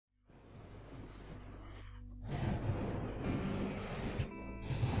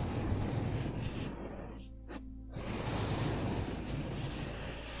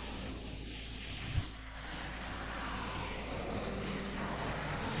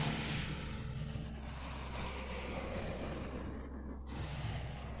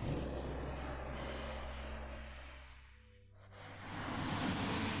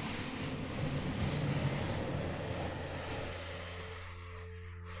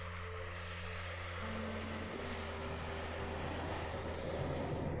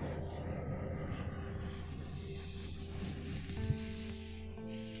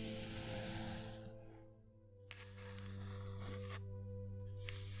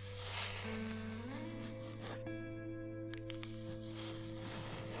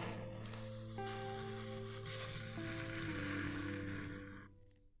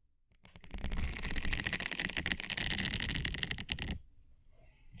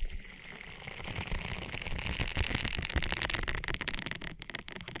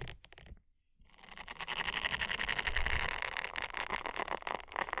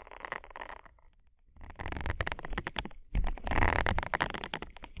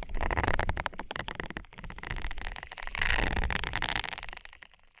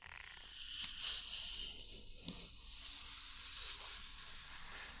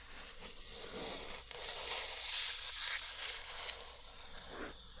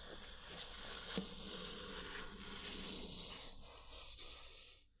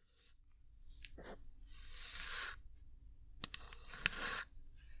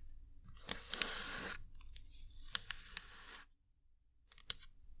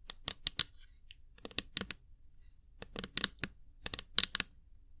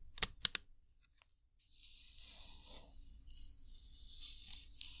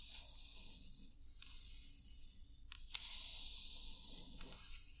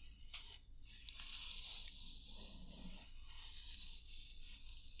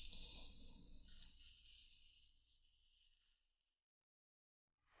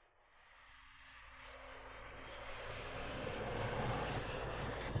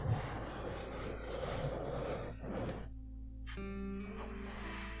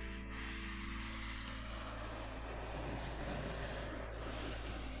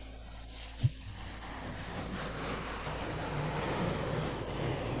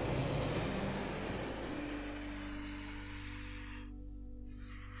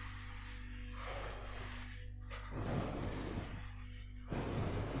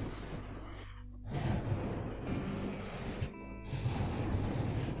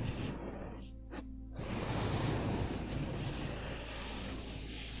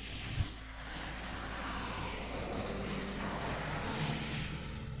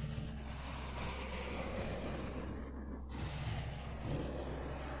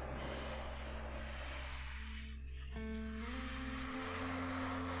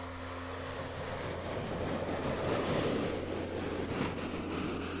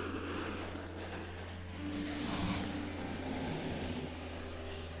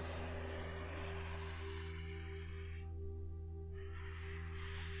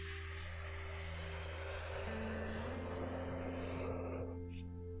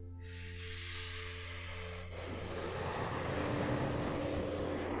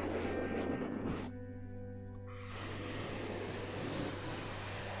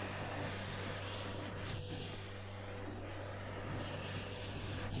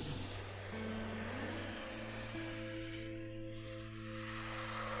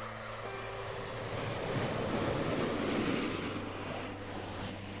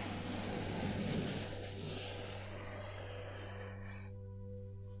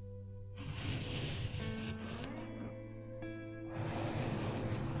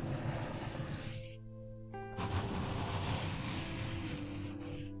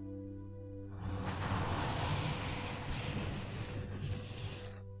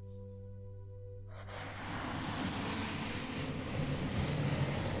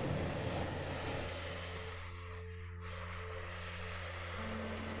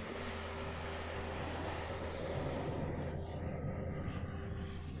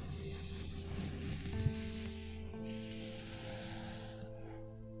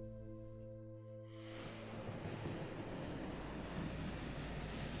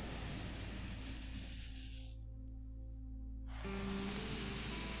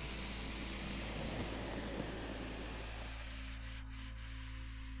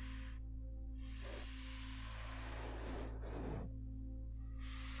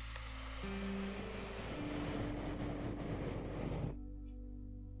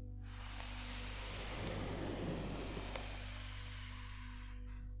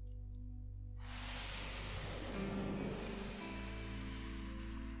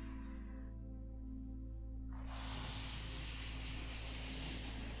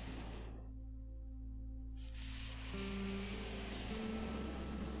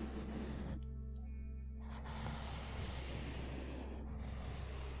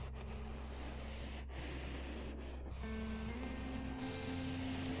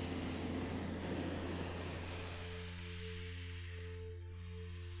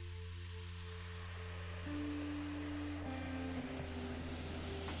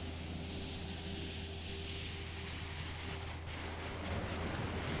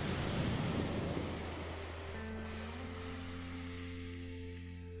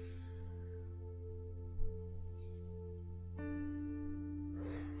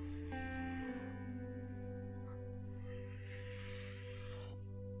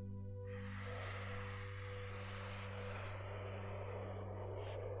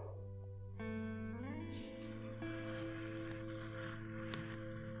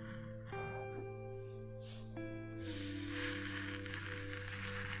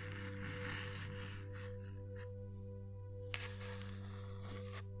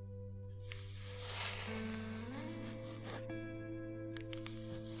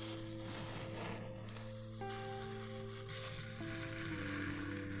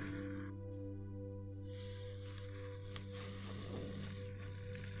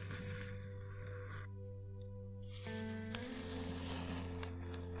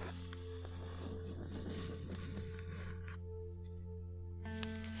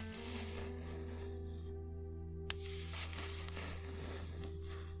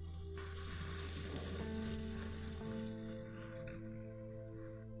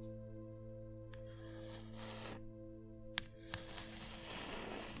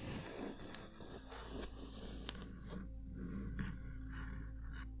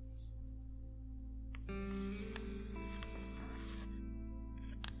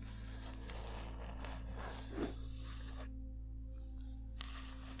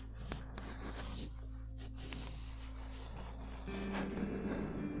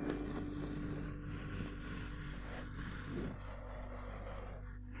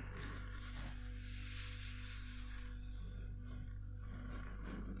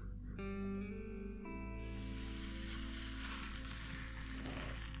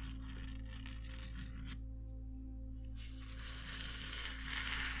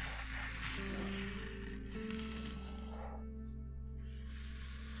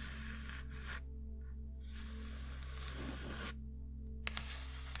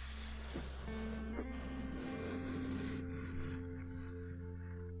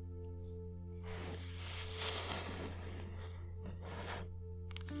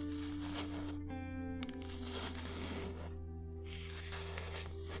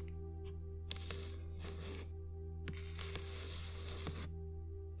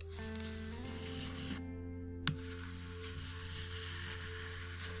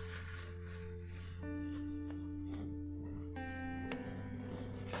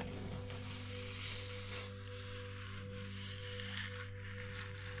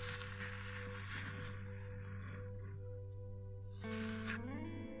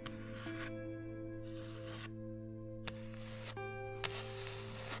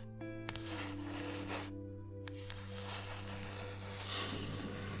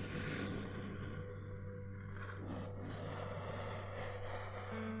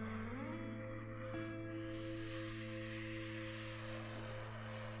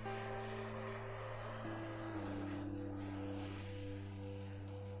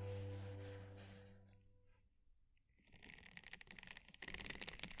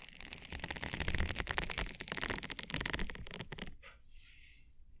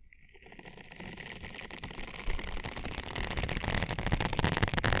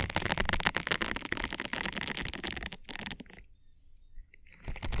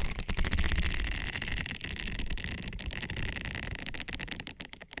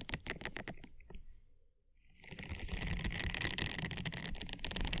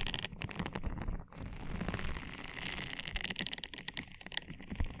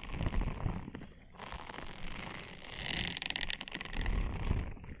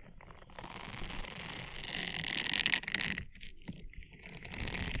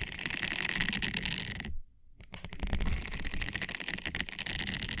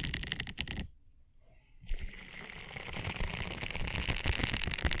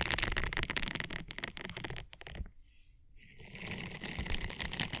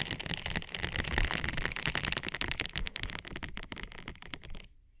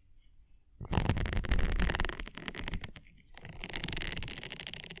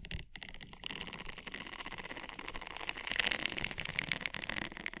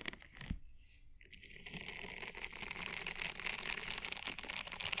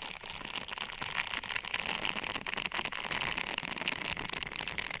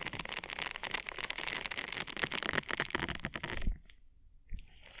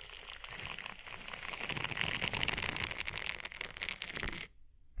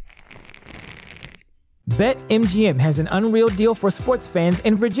BetMGM has an unreal deal for sports fans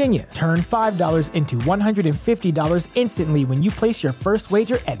in Virginia. Turn $5 into $150 instantly when you place your first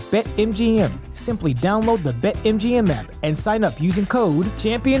wager at BetMGM. Simply download the BetMGM app and sign up using code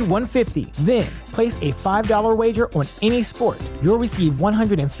Champion150. Then, place a $5 wager on any sport. You'll receive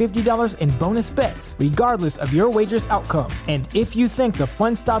 $150 in bonus bets, regardless of your wager's outcome. And if you think the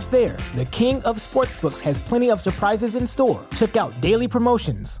fun stops there, the King of Sportsbooks has plenty of surprises in store. Check out daily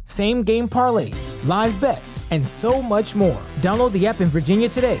promotions, same-game parlays, live bets, and so much more. Download the app in Virginia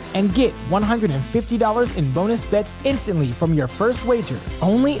today and get $150 in bonus bets instantly from your first wager.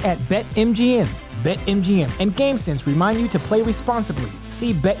 Only at BetMGM. BetMGM and GameSense remind you to play responsibly.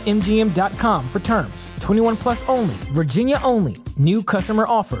 See BetMGM.com for terms. 21 plus only. Virginia only. New customer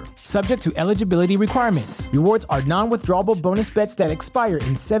offer. Subject to eligibility requirements. Rewards are non-withdrawable bonus bets that expire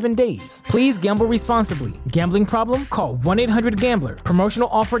in 7 days. Please gamble responsibly. Gambling problem? Call 1-800-GAMBLER. Promotional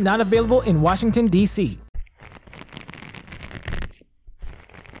offer not available in Washington, D.C.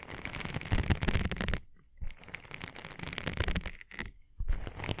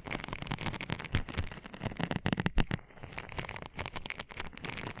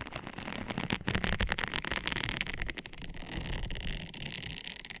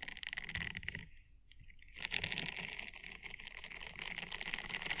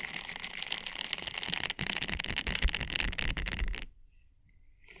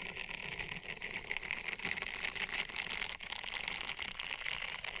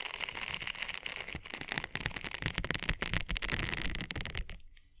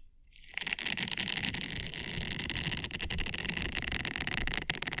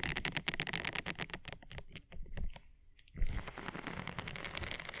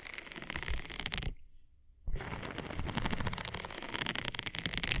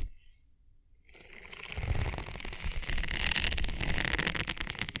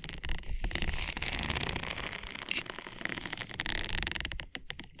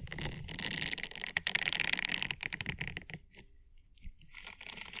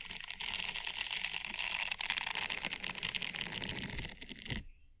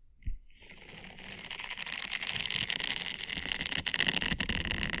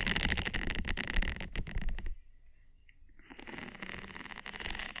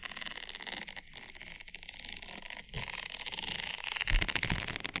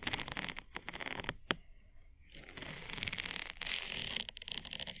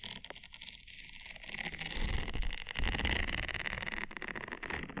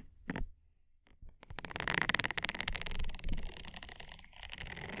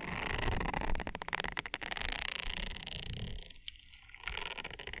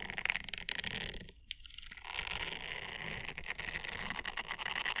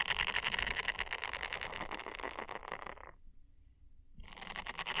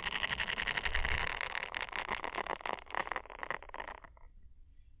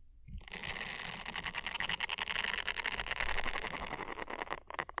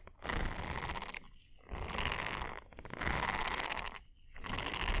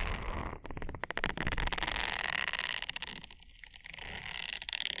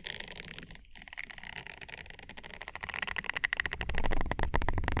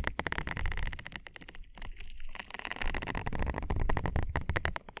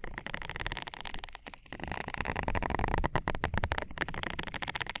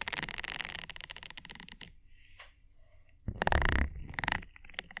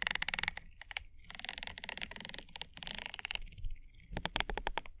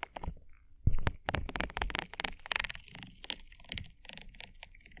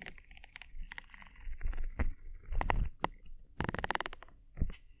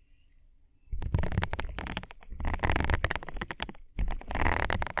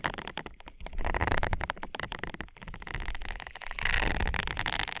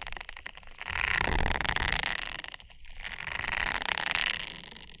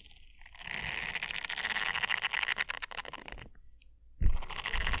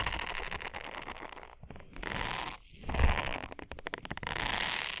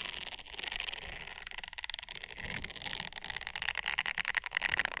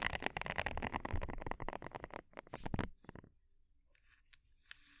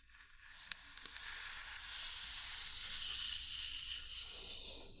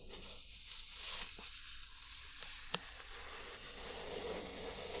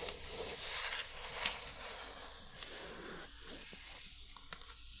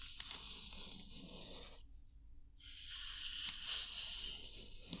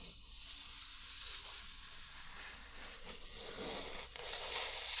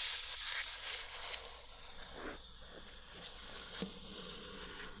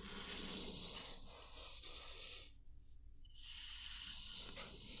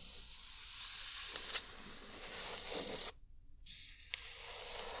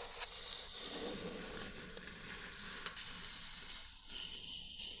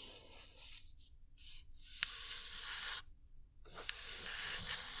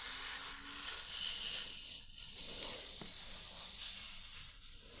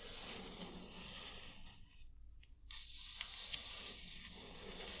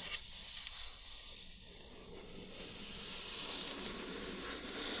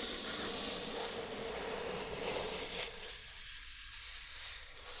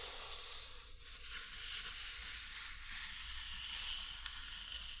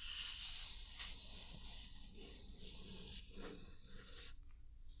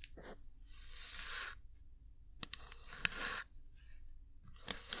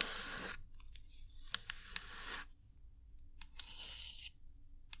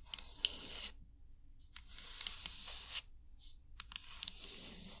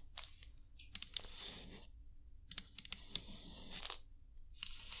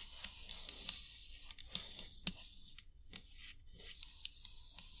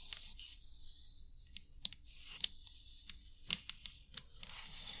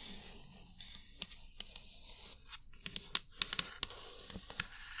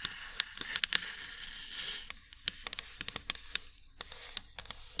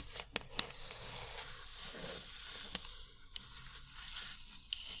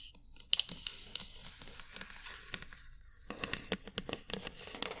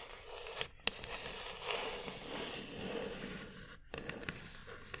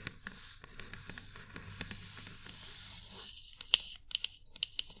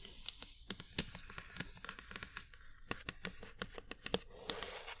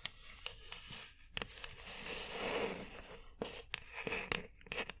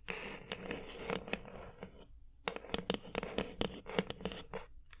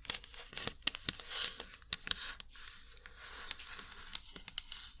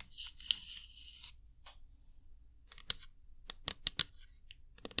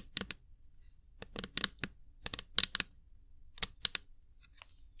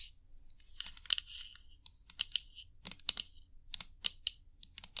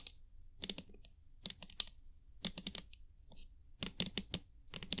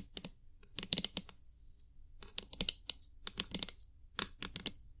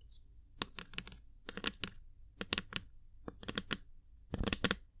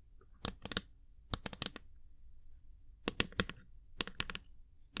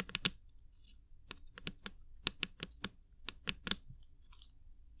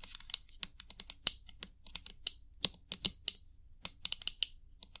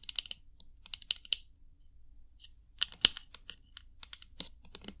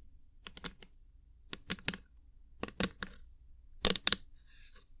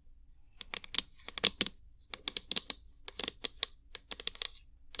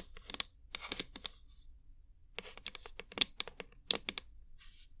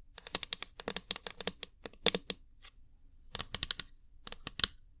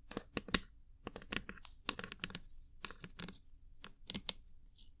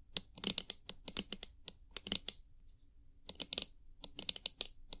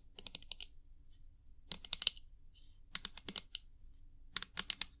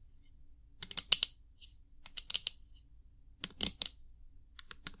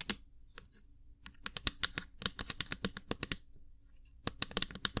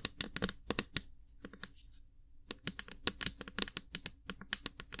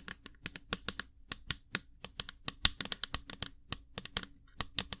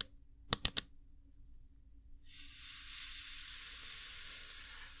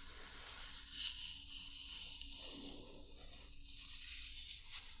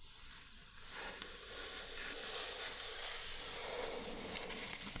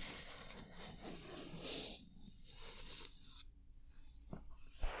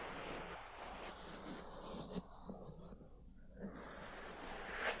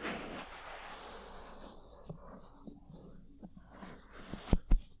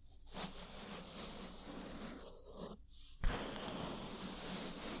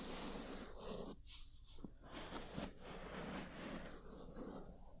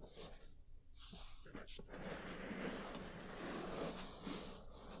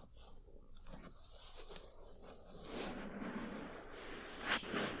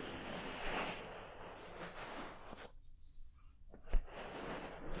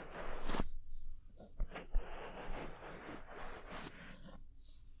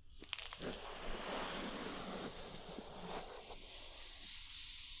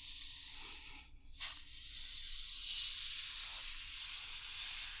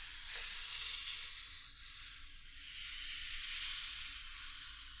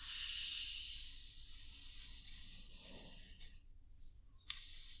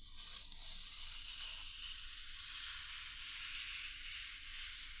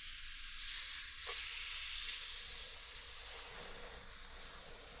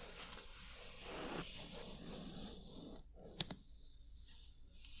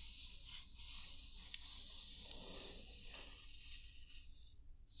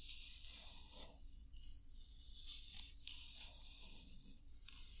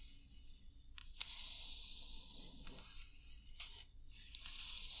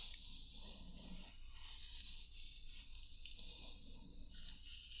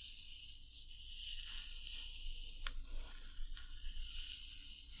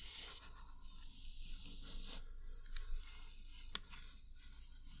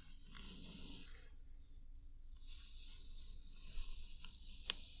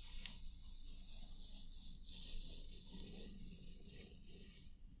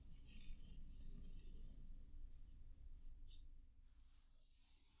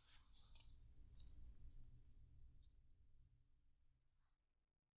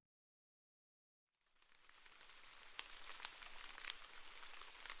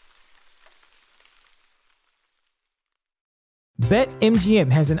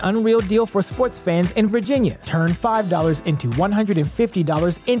 BetMGM has an unreal deal for sports fans in Virginia. Turn $5 into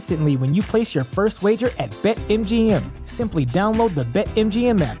 $150 instantly when you place your first wager at BetMGM. Simply download the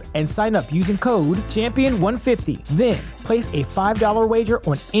BetMGM app and sign up using code Champion150. Then, place a $5 wager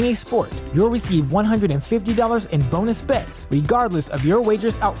on any sport. You'll receive $150 in bonus bets, regardless of your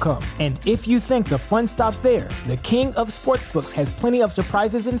wager's outcome. And if you think the fun stops there, the King of Sportsbooks has plenty of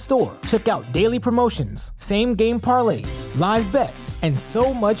surprises in store. Check out daily promotions, same-game parlays, live bets, and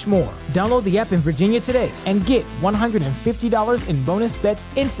so much more. Download the app in Virginia today and get $150 in bonus bets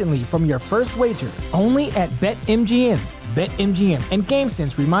instantly from your first wager. Only at BetMGM. BetMGM and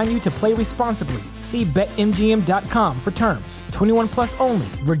GameSense remind you to play responsibly. See BetMGM.com for terms. 21 plus only.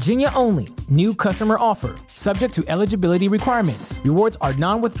 Virginia only. New customer offer. Subject to eligibility requirements. Rewards are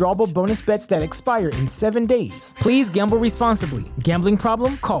non-withdrawable bonus bets that expire in 7 days. Please gamble responsibly. Gambling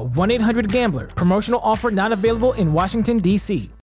problem? Call 1-800-GAMBLER. Promotional offer not available in Washington, D.C.